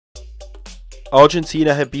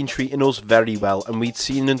Argentina had been treating us very well, and we'd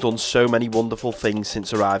seen and done so many wonderful things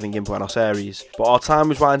since arriving in Buenos Aires, but our time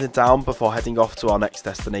was winding down before heading off to our next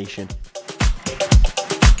destination.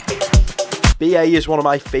 BA is one of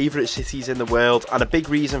my favourite cities in the world, and a big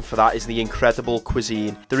reason for that is the incredible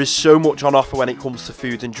cuisine. There is so much on offer when it comes to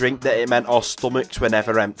food and drink that it meant our stomachs were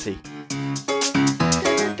never empty.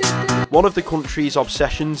 One of the country's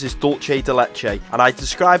obsessions is dulce de leche, and I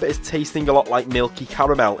describe it as tasting a lot like milky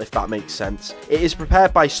caramel, if that makes sense. It is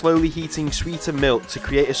prepared by slowly heating sweetened milk to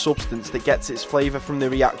create a substance that gets its flavour from the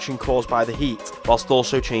reaction caused by the heat, whilst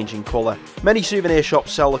also changing colour. Many souvenir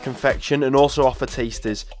shops sell the confection and also offer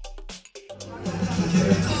tasters.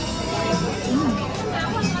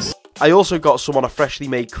 I also got some on a freshly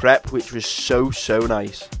made crepe, which was so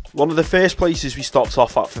nice. One of the first places we stopped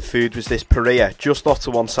off at for food was this parrilla, just off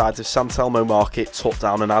to one side of San Telmo Market, tucked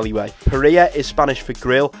down an alleyway. Parrilla is Spanish for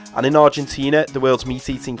grill, and in Argentina, the world's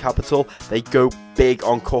meat-eating capital, they go big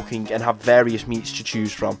on cooking and have various meats to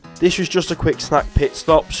choose from. This was just a quick snack pit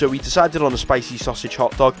stop, so we decided on a spicy sausage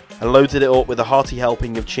hot dog and loaded it up with a hearty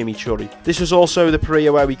helping of chimichurri. This was also the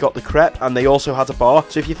parrilla where we got the crepe, and they also had a bar,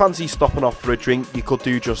 so if you fancy stopping off for a drink, you could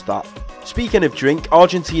do just that. Speaking of drink,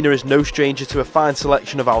 Argentina is no stranger to a fine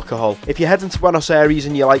selection of alcohol. If you're heading to Buenos Aires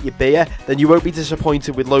and you like your beer, then you won't be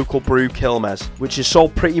disappointed with local brew Quilmes, which is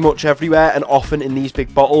sold pretty much everywhere and often in these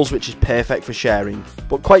big bottles, which is perfect for sharing.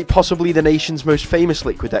 But quite possibly the nation's most famous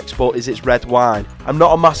liquid export is its red wine. I'm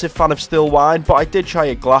not a massive fan of still wine, but I did try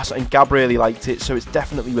a glass and Gab really liked it, so it's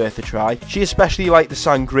definitely worth a try. She especially liked the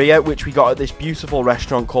sangria, which we got at this beautiful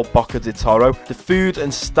restaurant called Boca de Toro. The food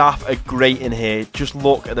and staff are great in here, just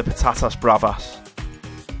look at the patatas bravas.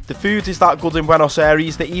 The food is that good in Buenos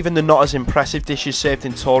Aires that even the not as impressive dishes served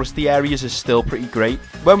in touristy areas are still pretty great.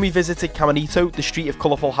 When we visited Caminito, the street of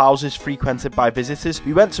colourful houses frequented by visitors,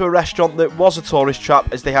 we went to a restaurant that was a tourist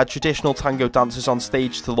trap as they had traditional tango dancers on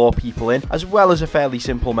stage to lure people in, as well as a fairly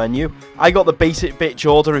simple menu. I got the basic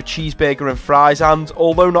bitch order of cheeseburger and fries, and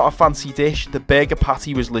although not a fancy dish, the burger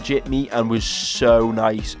patty was legit meat and was so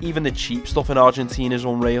nice. Even the cheap stuff in Argentina is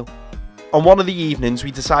unreal. On one of the evenings,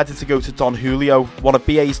 we decided to go to Don Julio, one of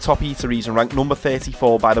BA's top eateries and ranked number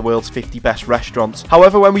 34 by the world's 50 best restaurants.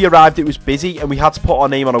 However, when we arrived it was busy and we had to put our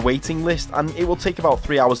name on a waiting list, and it will take about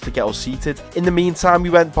 3 hours to get us seated. In the meantime, we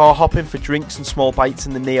went bar hopping for drinks and small bites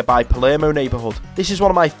in the nearby Palermo neighbourhood. This is one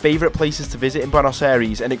of my favourite places to visit in Buenos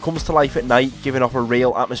Aires, and it comes to life at night, giving off a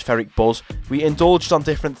real atmospheric buzz. We indulged on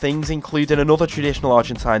different things, including another traditional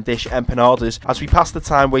Argentine dish, empanadas, as we passed the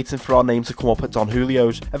time waiting for our name to come up at Don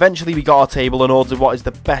Julio's. Eventually we got our table and ordered what is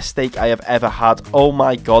the best steak I have ever had. Oh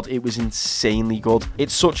my god, it was insanely good.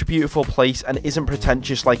 It's such a beautiful place and isn't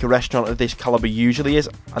pretentious like a restaurant of this calibre usually is,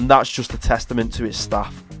 and that's just a testament to its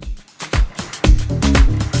staff.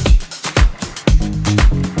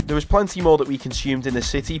 There was plenty more that we consumed in the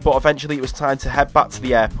city, but eventually it was time to head back to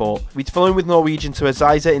the airport. We'd flown with Norwegian to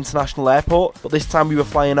Ezeiza International Airport, but this time we were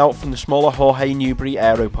flying out from the smaller Jorge Newbery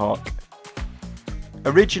Aeropark.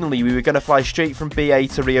 Originally, we were going to fly straight from BA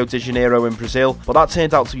to Rio de Janeiro in Brazil, but that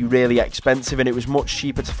turned out to be really expensive and it was much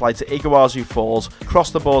cheaper to fly to Iguazu Falls, cross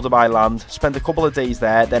the border by land, spend a couple of days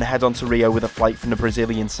there, then head on to Rio with a flight from the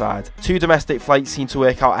Brazilian side. 2 domestic flights seem to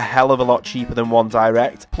work out a hell of a lot cheaper than 1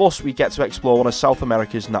 direct, plus we get to explore one of South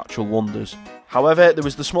America's natural wonders. However, there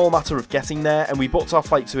was the small matter of getting there, and we booked our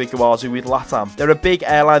flight to Iguazu with LATAM. They're a big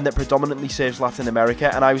airline that predominantly serves Latin America,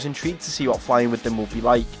 and I was intrigued to see what flying with them would be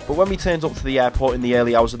like. But when we turned up to the airport in the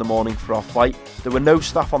early hours of the morning for our flight, there were no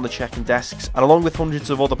staff on the check-in desks, and along with hundreds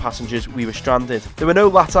of other passengers, we were stranded. There were no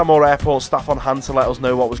LATAM or airport staff on hand to let us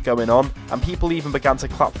know what was going on, and people even began to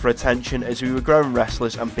clap for attention as we were growing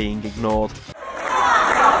restless and being ignored.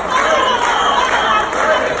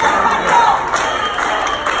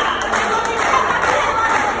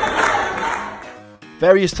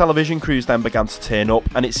 Various television crews then began to turn up,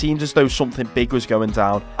 and it seemed as though something big was going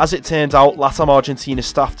down. As it turned out, LATAM Argentina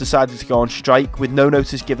staff decided to go on strike with no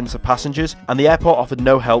notice given to passengers, and the airport offered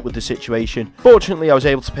no help with the situation. Fortunately, I was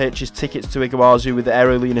able to purchase tickets to Iguazu with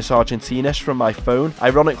Aerolíneas Argentinas from my phone.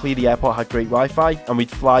 Ironically, the airport had great Wi-Fi, and we'd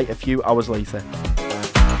fly a few hours later.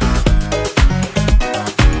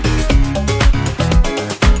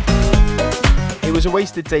 It was a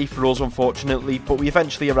wasted day for us, unfortunately, but we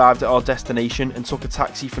eventually arrived at our destination and took a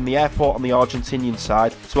taxi from the airport on the Argentinian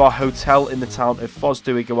side to our hotel in the town of Foz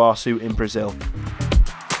do Iguaçu in Brazil.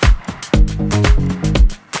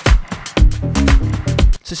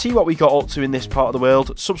 To see what we got up to in this part of the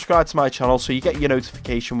world, subscribe to my channel so you get your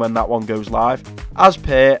notification when that one goes live. As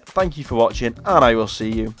per, thank you for watching, and I will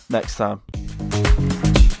see you next time.